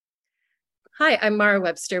Hi, I'm Mara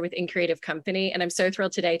Webster with In Creative Company, and I'm so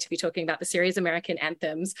thrilled today to be talking about the series American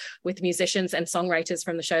Anthems with musicians and songwriters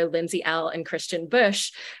from the show, Lindsay Ell and Kristian.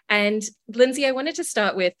 And Lindsay, I wanted to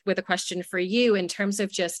start with a question for you in terms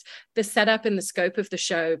of just the setup and the scope of the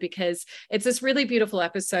show, because it's this really beautiful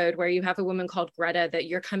episode where you have a woman called Greta that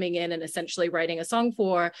you're coming in and essentially writing a song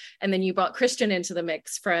for, and then you brought Kristian into the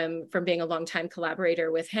mix from being a longtime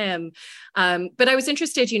collaborator with him. But I was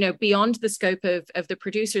interested, beyond the scope of the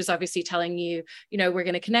producers obviously telling you, we're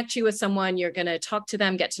going to connect you with someone, you're going to talk to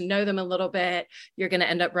them, get to know them a little bit, you're going to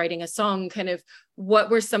end up writing a song. Kind of what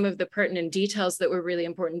were some of the pertinent details that were really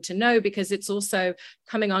important to know? Because it's also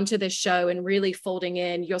coming onto this show and really folding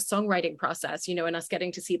in your songwriting process, and us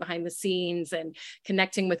getting to see behind the scenes and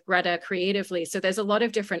connecting with Greta creatively. So there's a lot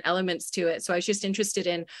of different elements to it. So I was just interested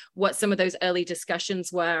in what some of those early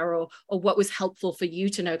discussions were, or what was helpful for you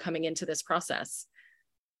to know coming into this process.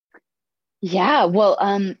 Yeah, well,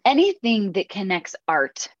 anything that connects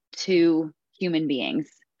art to human beings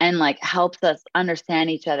and like helps us understand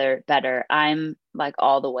each other better, I'm like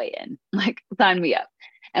all the way in. Like, sign me up.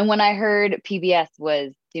 And when I heard PBS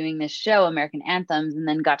was doing this show, American Anthems, and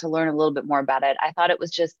then got to learn a little bit more about it, I thought it was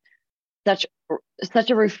just such such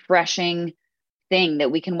a refreshing thing that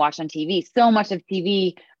we can watch on TV. So much of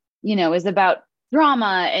TV, is about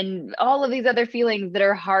drama and all of these other feelings that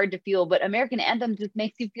are hard to feel, but American Anthem just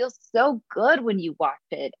makes you feel so good when you watch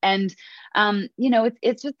it. And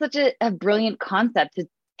it's just such a brilliant concept to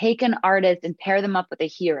take an artist and pair them up with a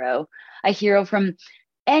hero from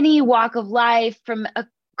any walk of life, from a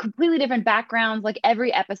completely different backgrounds. Like,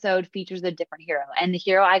 every episode features a different hero, and the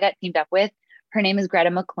hero I got teamed up with, her name is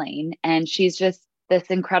Greta McLean, and she's just this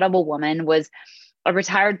incredible woman. Was a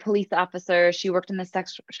retired police officer. She worked in the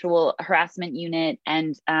sexual harassment unit.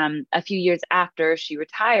 And a few years after she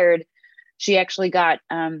retired, she actually got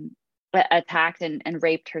attacked and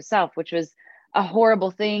raped herself, which was a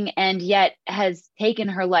horrible thing. And yet has taken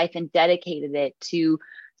her life and dedicated it to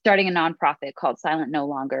starting a nonprofit called Silent No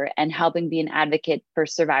Longer and helping be an advocate for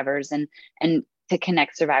survivors and to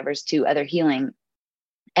connect survivors to other healing.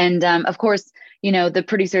 And of course, the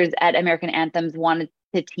producers at American Anthems wanted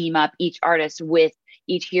to team up each artist with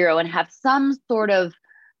each hero and have some sort of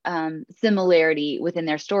similarity within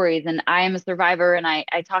their stories. And I am a survivor, and I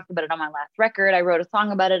talked about it on my last record. I wrote a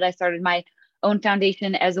song about it. I started my own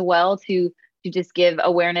foundation as well to just give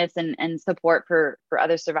awareness and support for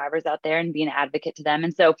other survivors out there and be an advocate to them.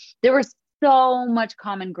 And so there was so much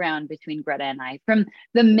common ground between Greta and I. From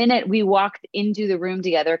the minute we walked into the room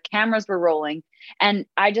together, cameras were rolling, and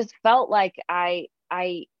I just felt like I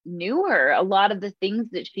knew her. A lot of the things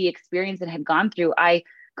that she experienced and had gone through, I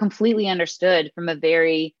completely understood from a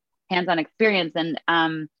very hands-on experience.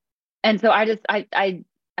 And so I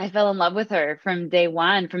fell in love with her from day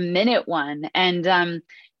one, from minute one. And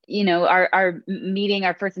our meeting,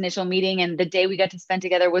 our first initial meeting, and the day we got to spend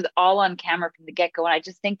together was all on camera from the get-go. And I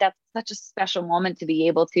just think that's such a special moment to be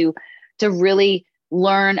able to really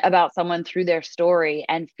learn about someone through their story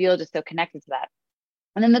and feel just so connected to that.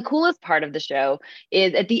 And then the coolest part of the show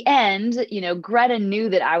is at the end, Greta knew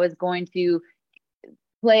that I was going to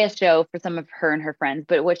play a show for some of her and her friends.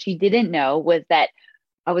 But what she didn't know was that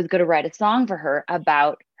I was going to write a song for her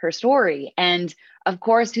about her story. And of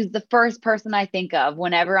course, who's the first person I think of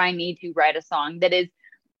whenever I need to write a song that is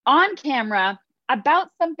on camera about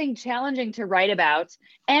something challenging to write about,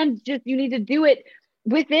 and just you need to do it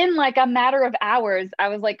within like a matter of hours? I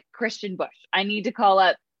was like, Kristian Bush, I need to call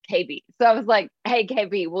up KB. So I was like, hey,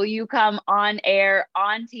 KB, will you come on air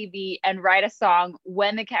on TV and write a song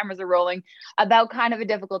when the cameras are rolling about kind of a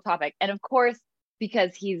difficult topic? And of course,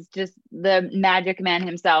 because he's just the magic man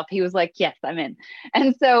himself, he was like, yes, I'm in.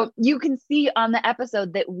 And so you can see on the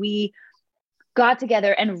episode that we got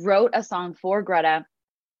together and wrote a song for Greta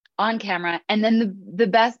on camera. And then the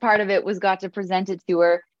best part of it was got to present it to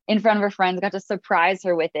her in front of her friends, got to surprise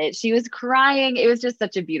her with it. She was crying. It was just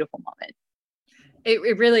such a beautiful moment.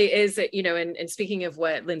 It really is, and speaking of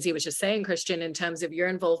what Lindsay was just saying, Kristian, in terms of your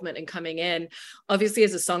involvement in coming in, obviously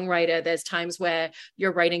as a songwriter, there's times where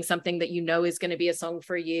you're writing something that is going to be a song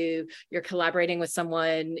for you, you're collaborating with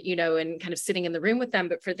someone, and kind of sitting in the room with them.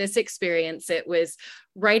 But for this experience, it was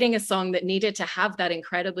writing a song that needed to have that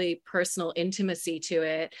incredibly personal intimacy to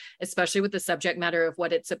it, especially with the subject matter of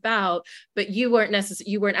what it's about. But you weren't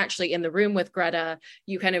actually in the room with Greta.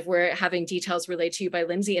 You kind of were having details relayed to you by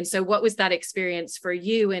Lindsay. And so what was that experience for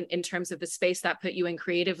you in terms of the space that put you in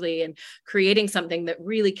creatively and creating something that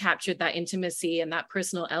really captured that intimacy and that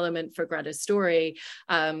personal element for Greta's story,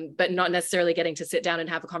 but not necessarily getting to sit down and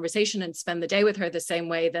have a conversation and spend the day with her the same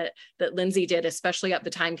way that Lindsay did, especially at the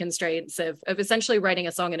time constraints of essentially writing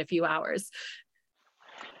a song in a few hours?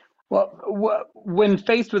 Well, when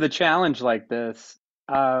faced with a challenge like this,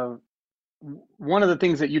 uh, one of the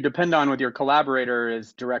things that you depend on with your collaborator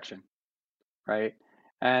is direction, right?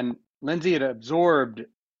 And Lindsay had absorbed,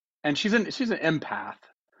 and she's an empath,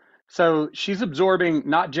 so she's absorbing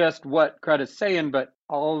not just what Greta's saying, but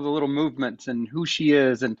all of the little movements and who she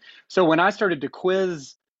is. And so when I started to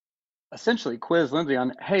essentially quiz Lindsay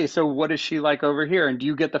on, hey, so what is she like over here? And do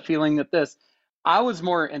you get the feeling that this? I was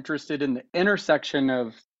more interested in the intersection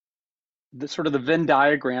of the sort of the Venn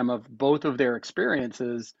diagram of both of their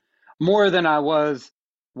experiences more than I was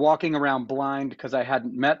walking around blind because I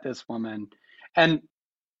hadn't met this woman. And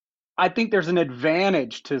I think there's an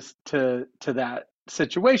advantage to that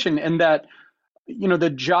situation in that, the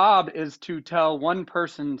job is to tell one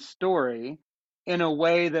person's story in a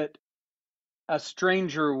way that a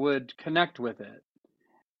stranger would connect with it.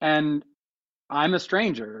 And I'm a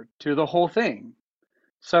stranger to the whole thing.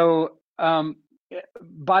 So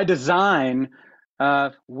by design,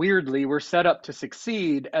 weirdly, we're set up to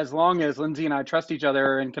succeed as long as Lindsay and I trust each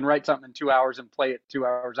other and can write something in 2 hours and play it 2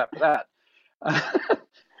 hours after that.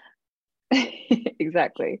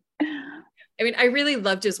 Exactly. I mean, I really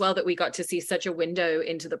loved as well that we got to see such a window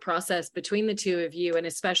into the process between the two of you, and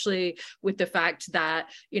especially with the fact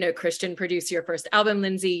that, Kristian produced your first album,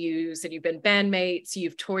 Lindsay. You said you've been bandmates,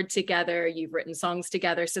 you've toured together, you've written songs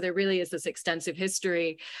together. So there really is this extensive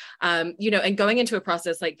history, and going into a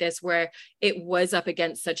process like this where it was up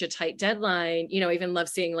against such a tight deadline, even love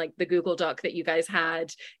seeing like the Google Doc that you guys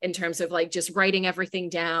had in terms of like just writing everything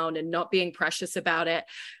down and not being precious about it.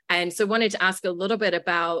 And so wanted to ask a little bit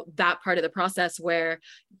about that part of the process where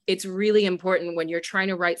it's really important when you're trying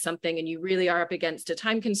to write something and you really are up against a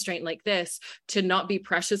time constraint like this to not be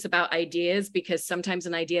precious about ideas, because sometimes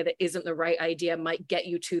an idea that isn't the right idea might get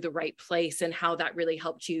you to the right place, and how that really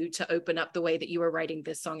helped you to open up the way that you were writing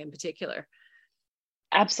this song in particular.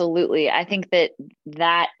 Absolutely. I think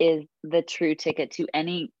that is the true ticket to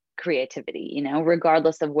any creativity,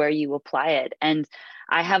 regardless of where you apply it. And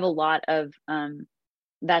I have a lot of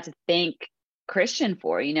that to thank Kristian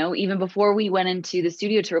for, even before we went into the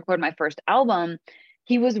studio to record my first album,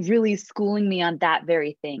 he was really schooling me on that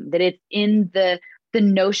very thing, that it's in the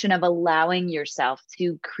notion of allowing yourself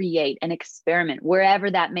to create and experiment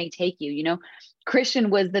wherever that may take you. Kristian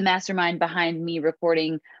was the mastermind behind me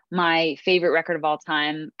recording my favorite record of all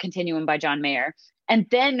time, Continuum by John Mayer. And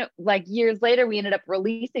then like years later, we ended up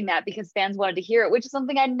releasing that because fans wanted to hear it, which is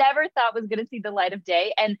something I never thought was going to see the light of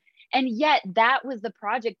day. And yet that was the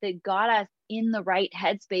project that got us in the right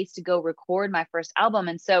headspace to go record my first album.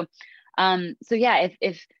 And so yeah,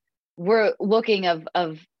 if we're looking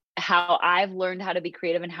of how I've learned how to be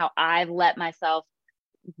creative and how I've let myself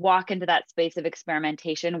walk into that space of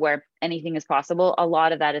experimentation where anything is possible, a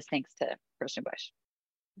lot of that is thanks to Kristian Bush.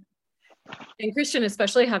 And Kristian,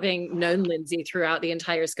 especially having known Lindsay throughout the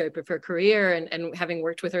entire scope of her career and having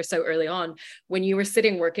worked with her so early on, when you were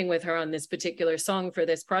sitting working with her on this particular song for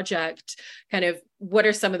this project, kind of what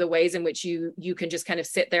are some of the ways in which you can just kind of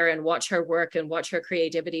sit there and watch her work and watch her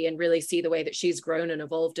creativity and really see the way that she's grown and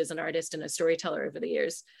evolved as an artist and a storyteller over the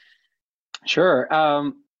years? Sure.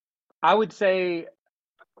 I would say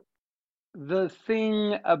the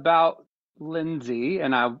thing about Lindsay,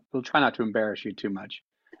 and I will try not to embarrass you too much,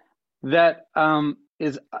 that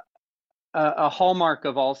is a hallmark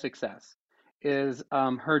of all success is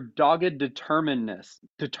her dogged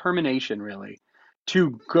determination, really,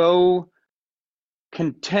 to go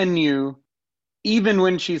continue even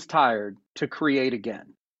when she's tired to create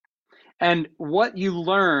again. And what you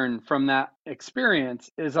learn from that experience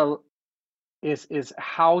is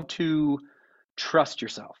how to trust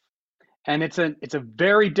yourself. And it's a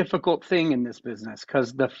very difficult thing in this business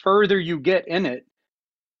because the further you get in it,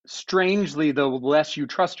 strangely, the less you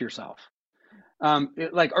trust yourself.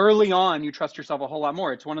 Like early on, you trust yourself a whole lot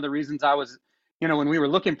more. It's one of the reasons I was, when we were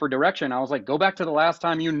looking for direction, I was like, go back to the last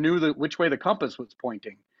time you knew which way the compass was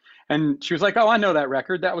pointing. And she was like, oh, I know that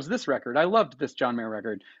record. That was this record. I loved this John Mayer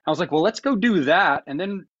record. I was like, well, let's go do that. And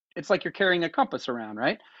then it's like you're carrying a compass around,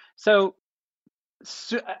 right? So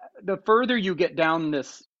the further you get down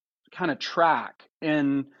this kind of track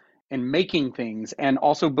in making things and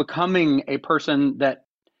also becoming a person that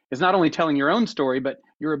is not only telling your own story, but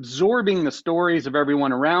you're absorbing the stories of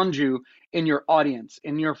everyone around you in your audience,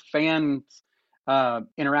 in your fans'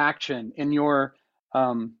 interaction, in your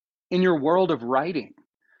world of writing.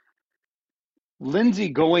 Lindsay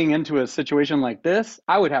going into a situation like this,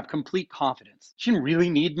 I would have complete confidence. She didn't really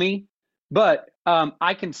need me, but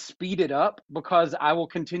I can speed it up because I will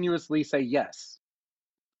continuously say yes.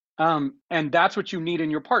 And that's what you need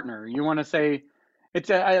in your partner. You want to say,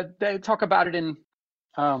 I talk about it in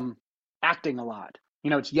acting a lot.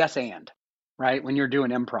 it's yes and, right? When you're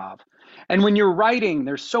doing improv. And when you're writing,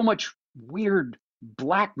 there's so much weird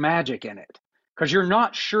black magic in it because you're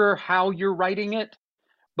not sure how you're writing it,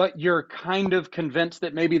 but you're kind of convinced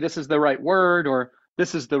that maybe this is the right word or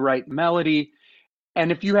this is the right melody.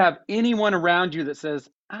 And if you have anyone around you that says,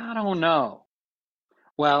 I don't know,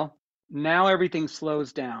 well, now everything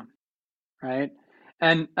slows down, right?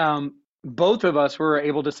 And both of us were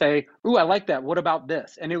able to say, ooh, I like that. What about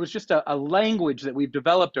this? And it was just a language that we've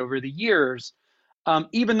developed over the years,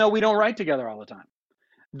 even though we don't write together all the time,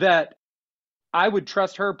 that I would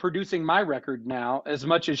trust her producing my record now as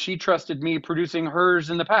much as she trusted me producing hers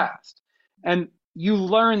in the past. And you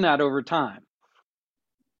learn that over time.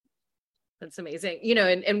 That's amazing.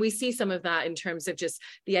 And we see some of that in terms of just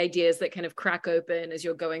the ideas that kind of crack open as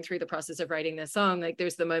you're going through the process of writing this song. Like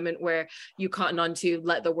there's the moment where you cotton on to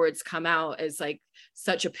let the words come out as like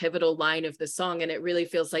such a pivotal line of the song. And it really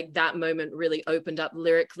feels like that moment really opened up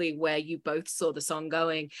lyrically where you both saw the song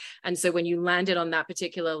going. And so when you landed on that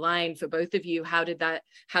particular line for both of you, how did that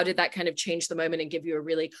kind of change the moment and give you a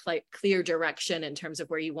really clear direction in terms of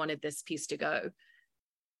where you wanted this piece to go?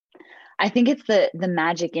 I think it's the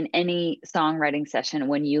magic in any songwriting session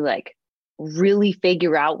when you like really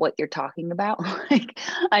figure out what you're talking about. Like,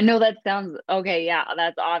 I know that sounds okay, yeah,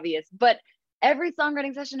 that's obvious, but every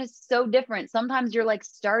songwriting session is so different. Sometimes you're like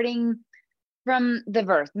starting from the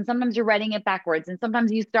verse, and sometimes you're writing it backwards, and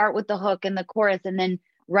sometimes you start with the hook and the chorus and then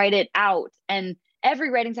write it out. And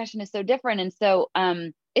every writing session is so different. And so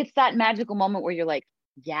it's that magical moment where you're like,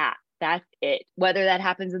 yeah, that's it. Whether that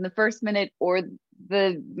happens in the first minute or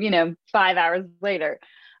the 5 hours later.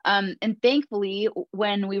 And thankfully,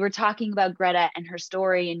 when we were talking about Greta and her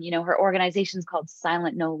story, and her organization is called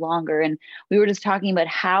Silent No Longer, and we were just talking about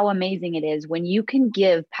how amazing it is when you can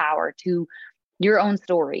give power to your own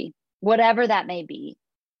story, whatever that may be,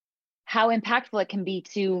 how impactful it can be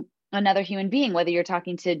to another human being, whether you're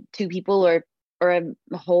talking to two people or a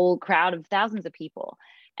whole crowd of thousands of people.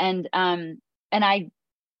 And I'm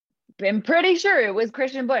pretty sure it was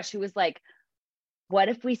Kristian Bush who was like, what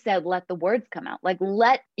if we said, let the words come out? Like,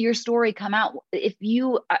 let your story come out. If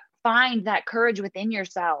you find that courage within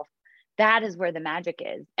yourself, that is where the magic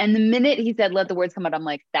is. And the minute he said, let the words come out, I'm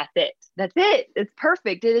like, that's it. That's it. It's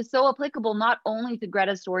perfect. It is so applicable, not only to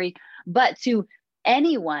Greta's story, but to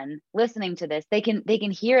anyone listening to this. They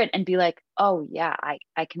can hear it and be like, oh yeah,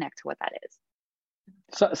 I connect to what that is.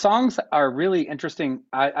 So songs are really interesting.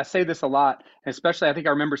 I say this a lot, especially I think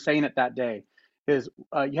I remember saying it that day, is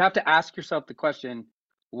you have to ask yourself the question,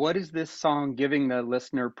 what is this song giving the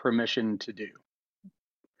listener permission to do?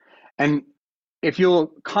 And if you'll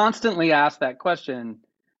constantly ask that question,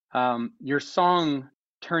 your song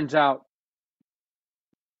turns out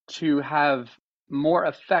to have more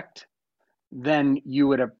effect than you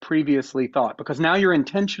would have previously thought, because now you're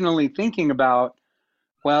intentionally thinking about,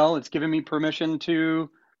 well, it's giving me permission to,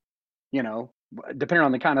 depending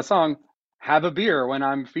on the kind of song, have a beer when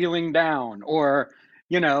I'm feeling down, or,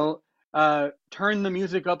 turn the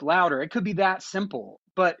music up louder. It could be that simple,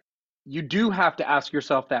 but you do have to ask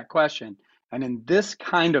yourself that question. And in this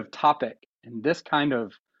kind of topic, in this kind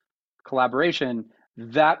of collaboration,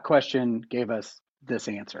 that question gave us this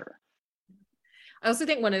answer. I also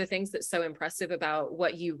think one of the things that's so impressive about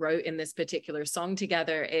what you wrote in this particular song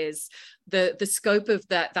together is the scope of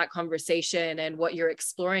that conversation and what you're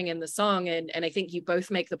exploring in the song. And I think you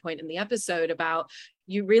both make the point in the episode about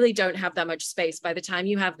you really don't have that much space. By the time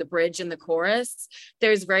you have the bridge and the chorus,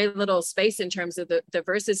 there's very little space in terms of the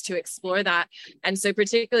verses to explore that. And so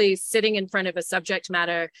particularly sitting in front of a subject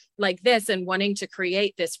matter like this and wanting to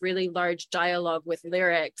create this really large dialogue with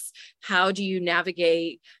lyrics, how do you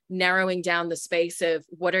navigate narrowing down the space of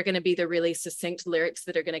what are going to be the really succinct lyrics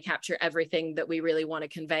that are going to capture everything that we really want to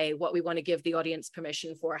convey, what we want to give the audience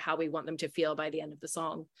permission for, how we want them to feel by the end of the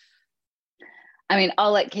song? I mean,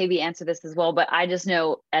 I'll let KB answer this as well, but I just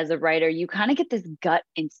know as a writer, you kind of get this gut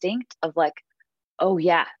instinct of like, oh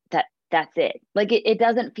yeah, that's it. Like it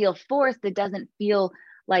doesn't feel forced. It doesn't feel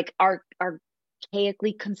like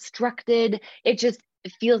archaically constructed. It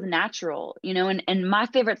feels natural, and my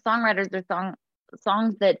favorite songwriters are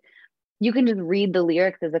songs that you can just read the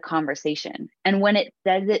lyrics as a conversation. And when it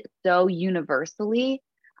says it so universally,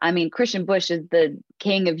 I mean, Kristian Bush is the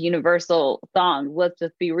king of universal songs. Let's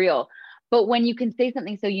just be real. But when you can say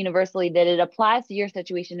something so universally that it applies to your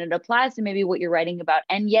situation, it applies to maybe what you're writing about,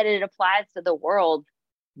 and yet it applies to the world,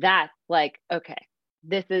 that's like, okay,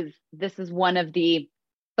 this is one of the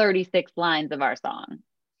 36 lines of our song.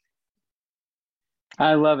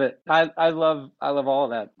 I love it. I love all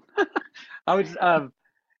of that.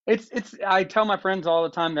 I tell my friends all the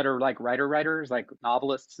time that are like writers, like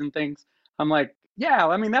novelists and things. I'm like, yeah,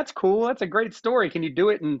 I mean, that's cool. That's a great story. Can you do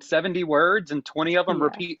it in 70 words and 20 of them Yeah.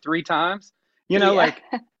 repeat 3 times? You know, Yeah. like,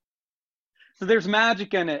 so there's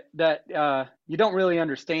magic in it that you don't really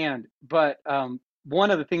understand. But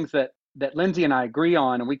one of the things that Lindsay and I agree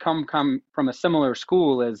on, and we come from a similar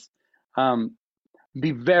school, is um,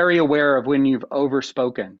 be very aware of when you've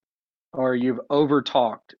overspoken or you've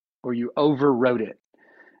overtalked or you overwrote it.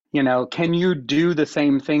 You know, can you do the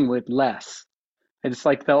same thing with less? It's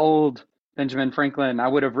like the old Benjamin Franklin, I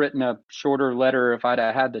would have written a shorter letter if I'd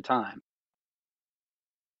have had the time.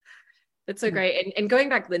 That's so great. And going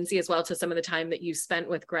back, Lindsay, as well, to some of the time that you spent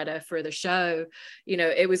with Greta for the show, you know,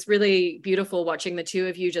 it was really beautiful watching the two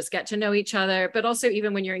of you just get to know each other, but also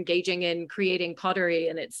even when you're engaging in creating pottery,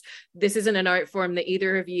 and this isn't an art form that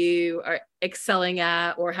either of you are excelling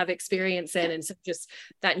at or have experience in. And so just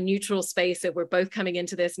that neutral space of we're both coming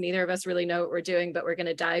into this, neither of us really know what we're doing, but we're going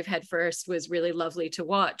to dive head first, was really lovely to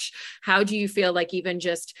watch. How do you feel like even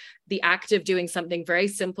just the act of doing something very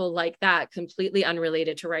simple like that, completely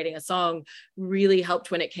unrelated to writing a song, really helped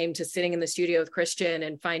when it came to sitting in the studio with Kristian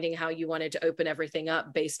and finding how you wanted to open everything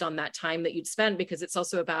up based on that time that you'd spent? Because it's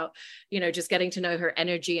also about, you know, just getting to know her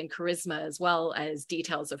energy and charisma as well as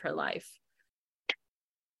details of her life.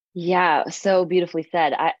 Yeah, so beautifully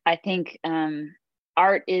said. I think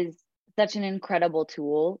art is such an incredible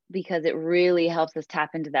tool because it really helps us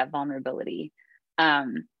tap into that vulnerability.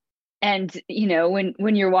 And you know,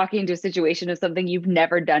 when you're walking into a situation of something you've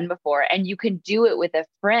never done before, and you can do it with a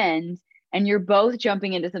friend, and you're both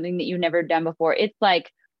jumping into something that you've never done before, it's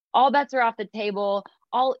like all bets are off the table,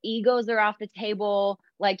 all egos are off the table.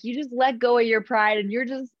 Like you just let go of your pride and you're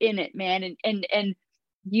just in it, man. And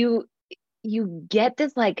you you get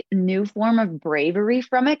this like new form of bravery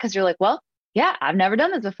from it because you're like, well, yeah, I've never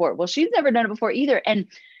done this before. Well, she's never done it before either. And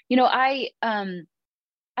you know, I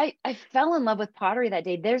fell in love with pottery that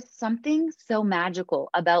day. There's something so magical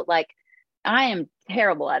about like, I am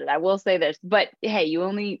terrible at it. I will say this, but hey, you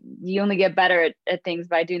only get better at things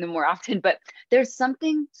by doing them more often. But there's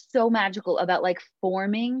something so magical about like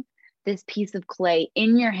forming this piece of clay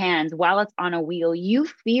in your hands while it's on a wheel. You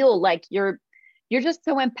feel like you're just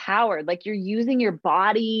so empowered. Like you're using your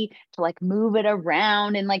body to like move it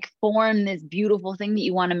around and like form this beautiful thing that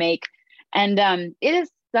you want to make. And it is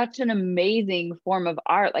such an amazing form of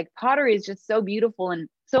art. Like pottery is just so beautiful and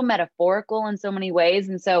so metaphorical in so many ways.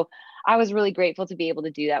 And so I was really grateful to be able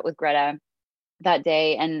to do that with Greta that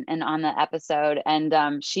day and on the episode.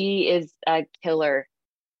 And she is a killer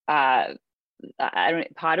I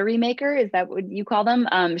don't pottery maker. Is that what you call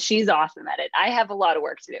them? She's awesome at it. I have a lot of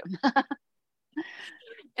work to do.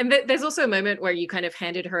 And there's also a moment where you kind of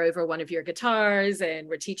handed her over one of your guitars and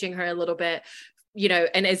were teaching her a little bit, you know,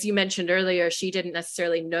 and as you mentioned earlier, she didn't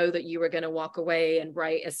necessarily know that you were going to walk away and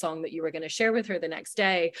write a song that you were going to share with her the next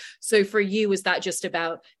day. So for you, was that just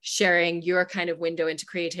about sharing your kind of window into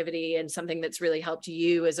creativity and something that's really helped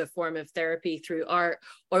you as a form of therapy through art?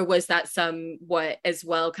 Or was that somewhat as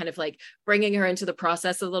well kind of like bringing her into the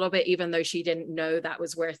process a little bit, even though she didn't know that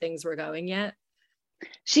was where things were going yet?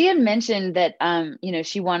 She had mentioned that you know,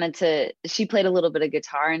 she played a little bit of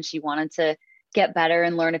guitar and she wanted to get better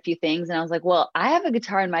and learn a few things. And I was like, well, I have a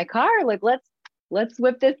guitar in my car. Like let's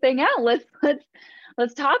whip this thing out.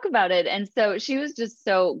 Let's talk about it. And so she was just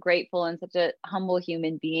so grateful and such a humble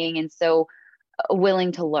human being and so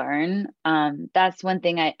willing to learn. That's one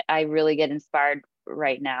thing I really get inspired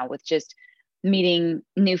right now with just meeting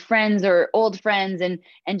new friends or old friends and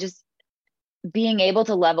just being able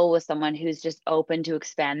to level with someone who's just open to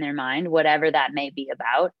expand their mind, whatever that may be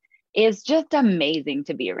about, is just amazing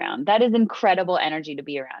to be around. That is incredible energy to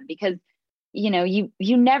be around because, you know, you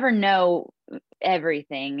never know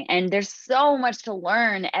everything, and there's so much to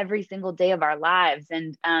learn every single day of our lives.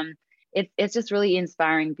 And it's just really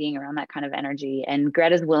inspiring being around that kind of energy. And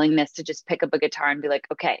Greta's willingness to just pick up a guitar and be like,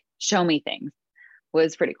 okay, show me things,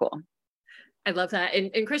 was pretty cool. I love that.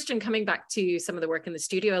 And Kristian, coming back to some of the work in the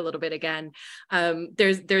studio a little bit again,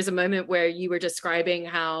 there's a moment where you were describing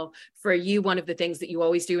how for you, one of the things that you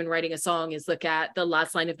always do in writing a song is look at the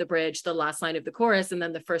last line of the bridge, the last line of the chorus, and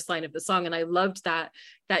then the first line of the song. And I loved that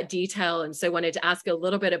detail. And so I wanted to ask a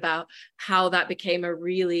little bit about how that became a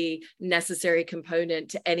really necessary component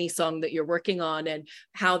to any song that you're working on and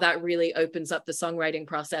how that really opens up the songwriting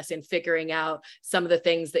process in figuring out some of the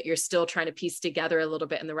things that you're still trying to piece together a little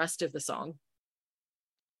bit in the rest of the song.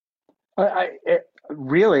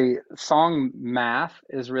 Really, song math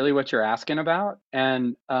is really what you're asking about,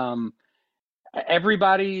 and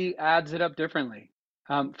everybody adds it up differently.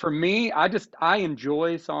 For me, I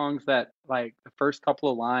enjoy songs that like the first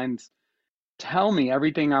couple of lines tell me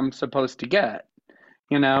everything I'm supposed to get.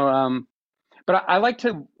 You know, But I like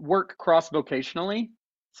to work cross-vocationally.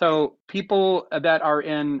 So people that are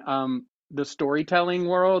in the storytelling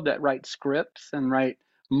world that write scripts and write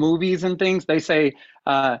movies and things, they say,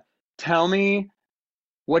 tell me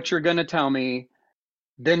what you're going to tell me,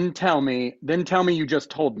 then tell me you just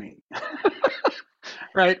told me.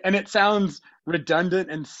 Right? And it sounds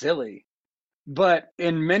redundant and silly, but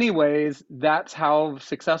in many ways, that's how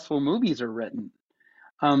successful movies are written.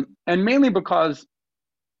 And mainly because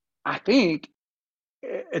I think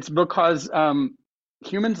it's because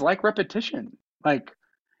humans like repetition. Like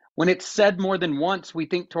when it's said more than once, we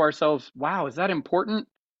think to ourselves, wow, is that important?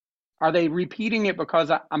 Are they repeating it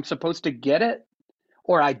because I'm supposed to get it?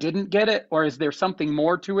 Or I didn't get it? Or is there something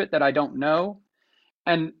more to it that I don't know?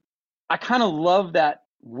 And I kind of love that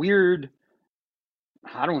weird,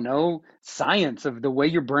 I don't know, science of the way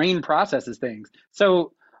your brain processes things.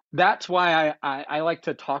 So that's why I like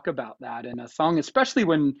to talk about that in a song, especially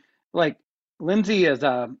when, like, Lindsay is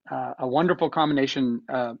a wonderful combination,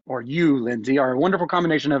 or you, Lindsay, are a wonderful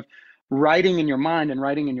combination of writing in your mind and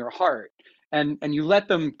writing in your heart. And you let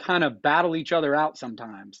them kind of battle each other out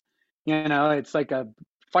sometimes. You know, it's like a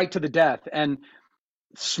fight to the death. And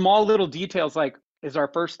small little details like, is our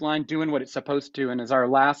first line doing what it's supposed to? And is our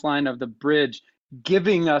last line of the bridge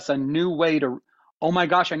giving us a new way to, oh my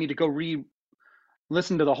gosh, I need to go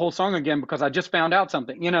listen to the whole song again because I just found out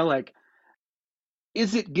something, you know, like,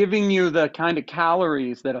 is it giving you the kind of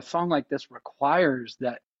calories that a song like this requires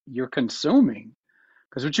that you're consuming?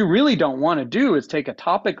 Because what you really don't want to do is take a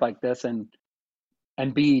topic like this and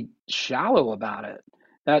be shallow about it.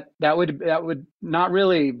 That would not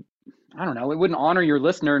really, I don't know, it wouldn't honor your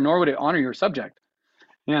listener, nor would it honor your subject.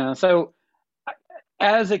 You know, so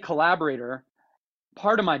as a collaborator,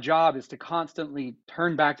 part of my job is to constantly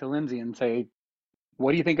turn back to Lindsay and say,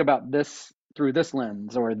 what do you think about this through this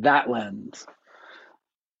lens or that lens?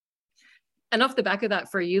 And off the back of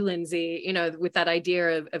that for you, Lindsay, you know, with that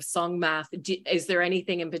idea of song math, is there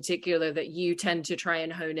anything in particular that you tend to try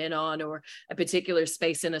and hone in on, or a particular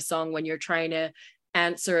space in a song when you're trying to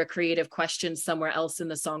answer a creative question somewhere else in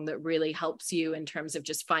the song that really helps you in terms of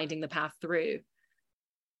just finding the path through?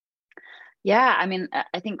 Yeah, I mean,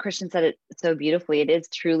 I think Kristian said it so beautifully. It is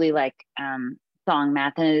truly like song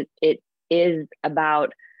math, and it is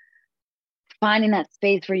about finding that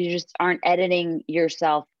space where you just aren't editing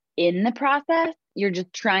yourself in the process. You're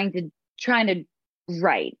just trying to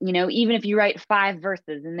write, you know, even if you write 5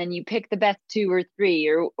 verses and then you pick the best 2 or 3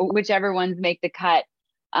 or whichever ones make the cut.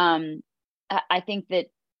 I think that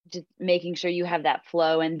just making sure you have that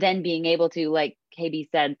flow, and then being able to, like KB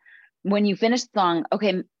said, when you finish the song,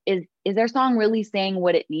 okay, is their song really saying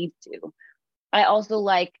what it needs to? I also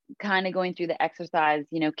like kind of going through the exercise,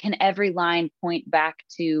 you know, can every line point back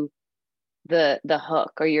to the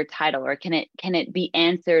hook or your title, or can it be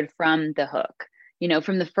answered from the hook? You know,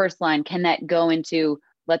 from the first line, can that go into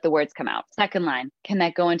let the words come out? Second line, can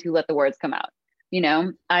that go into let the words come out? You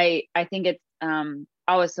know, I think it's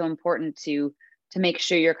always so important to make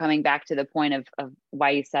sure you're coming back to the point of why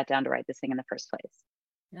you sat down to write this thing in the first place.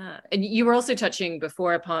 Yeah. And you were also touching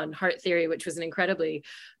before upon Heart Theory, which was an incredibly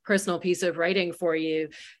personal piece of writing for you.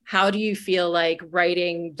 How do you feel like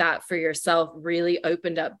writing that for yourself really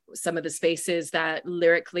opened up some of the spaces that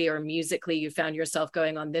lyrically or musically you found yourself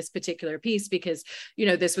going on this particular piece? Because, you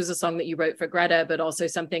know, this was a song that you wrote for Greta, but also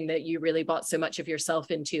something that you really bought so much of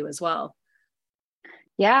yourself into as well.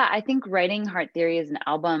 Yeah, I think writing Heart Theory as an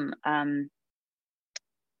album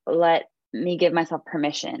let me give myself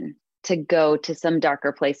permission to go to some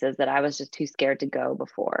darker places that I was just too scared to go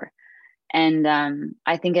before. And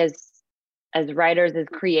I think as writers, as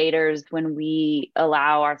creators, when we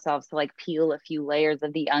allow ourselves to like peel a few layers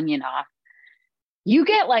of the onion off, you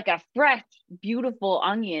get like a fresh, beautiful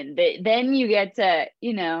onion that then you get to,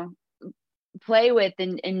 you know, play with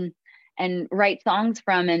and write songs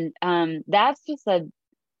from. And that's just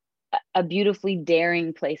a beautifully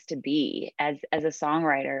daring place to be as a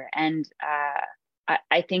songwriter. And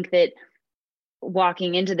I think that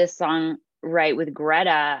walking into this song right with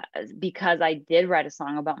Greta, because I did write a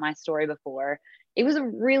song about my story before, it was a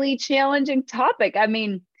really challenging topic. I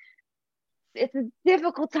mean, it's a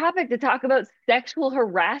difficult topic to talk about sexual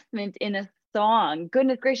harassment in a song.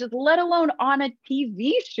 Goodness gracious, let alone on a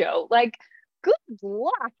TV show. Like, good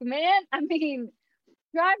luck, man. I mean,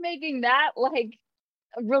 try making that like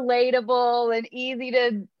relatable and easy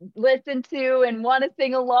to listen to and want to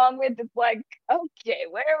sing along with. It's like, okay,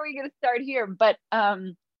 where are we going to start here? But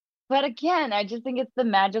again, I just think it's the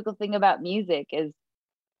magical thing about music is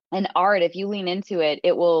an art. If you lean into it,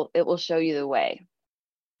 it will show you the way.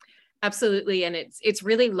 Absolutely. And it's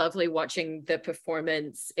really lovely watching the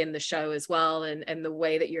performance in the show as well, and the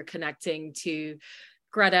way that you're connecting to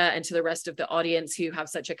Greta and to the rest of the audience who have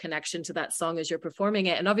such a connection to that song as you're performing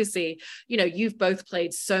it. And obviously, you know, you've both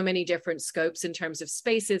played so many different scopes in terms of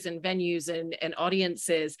spaces and venues and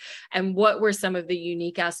audiences. And what were some of the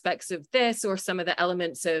unique aspects of this, or some of the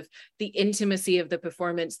elements of the intimacy of the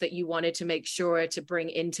performance that you wanted to make sure to bring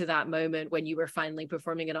into that moment when you were finally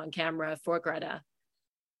performing it on camera for Greta?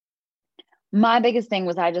 My biggest thing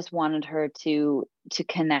was I just wanted her to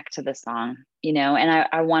connect to the song, you know, and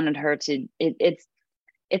I wanted her to, it's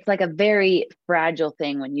like a very fragile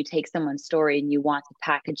thing when you take someone's story and you want to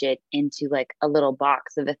package it into like a little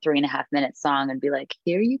box of a 3.5-minute song and be like,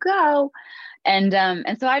 here you go. And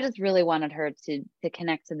so I just really wanted her to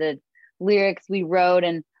connect to the lyrics we wrote,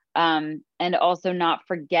 and also not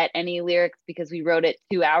forget any lyrics, because we wrote it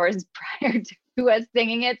 2 hours prior to us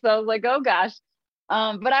singing it. So I was like, oh gosh.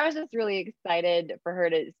 But I was just really excited for her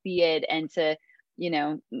to see it and to, you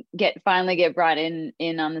know, finally get brought in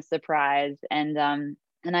on the surprise. And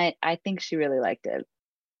I think she really liked it.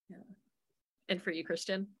 Yeah. And for you,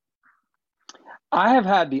 Kristian? I have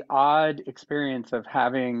had the odd experience of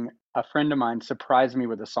having a friend of mine surprise me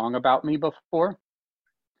with a song about me before.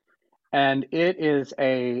 And it is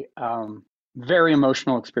a very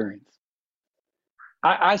emotional experience.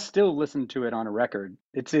 I still listen to it on a record.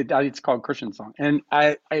 It's called Kristian Song, and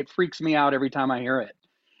it freaks me out every time I hear it.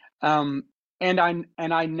 And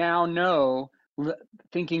I now know,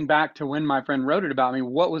 thinking back to when my friend wrote it about me,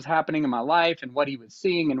 what was happening in my life and what he was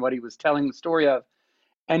seeing and what he was telling the story of.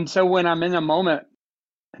 And so when I'm in a moment,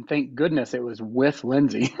 and thank goodness it was with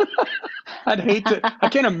Lindsay. I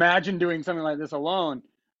can't imagine doing something like this alone.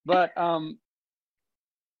 But I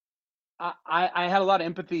had a lot of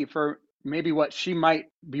empathy for maybe what she might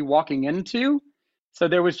be walking into. So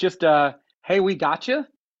there was just hey, we got you,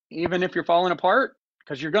 even if you're falling apart,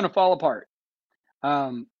 because you're going to fall apart.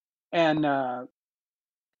 And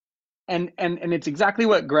it's exactly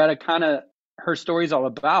what Greta her story's all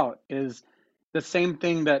about, is the same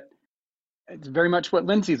thing that it's very much what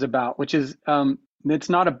Lindsay's about, which is it's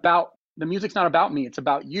not about, the music's not about me, it's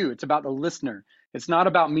about you, it's about the listener. It's not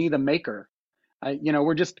about me, the maker.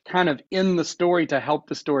 We're just kind of in the story to help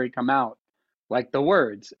the story come out, like the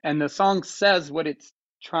words. And the song says what it's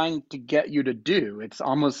trying to get you to do. It's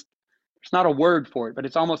not a word for it, but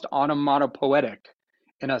it's almost onomatopoetic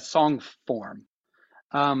in a song form.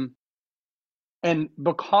 And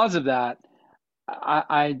because of that,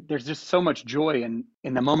 there's just so much joy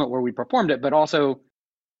in the moment where we performed it. But also,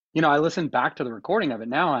 I listen back to the recording of it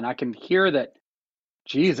now, and I can hear that,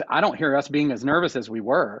 geez, I don't hear us being as nervous as we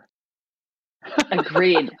were.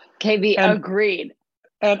 Agreed. KB, agreed.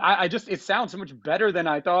 And it sounds so much better than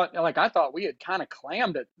I thought. Like, I thought we had kind of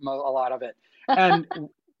clammed it, a lot of it. And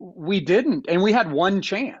we didn't. And we had one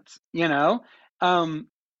chance, and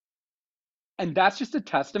that's just a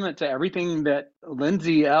testament to everything that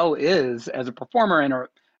Lindsay Ell is as a performer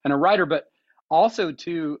and a writer, but also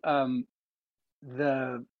to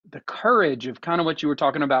the courage of kind of what you were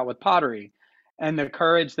talking about with Pottery, and the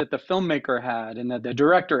courage that the filmmaker had, and that the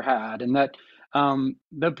director had, and that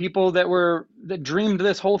the people that dreamed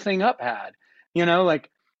this whole thing up had. Like,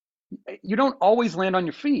 you don't always land on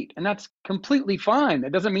your feet, and that's completely fine.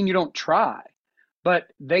 That doesn't mean you don't try, but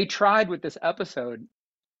they tried with this episode,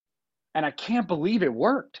 and I can't believe it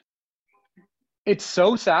worked. It's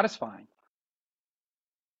so satisfying.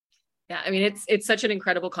 Yeah, I mean, it's such an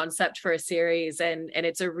incredible concept for a series, and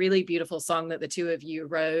it's a really beautiful song that the two of you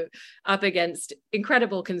wrote up against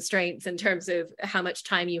incredible constraints in terms of how much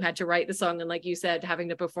time you had to write the song, and like you said, having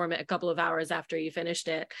to perform it a couple of hours after you finished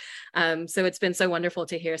it. So it's been so wonderful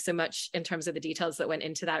to hear so much in terms of the details that went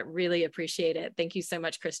into that. Really appreciate it. Thank you so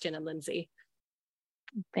much, Kristian and Lindsay.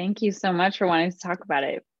 Thank you so much for wanting to talk about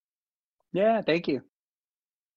it. Yeah, thank you.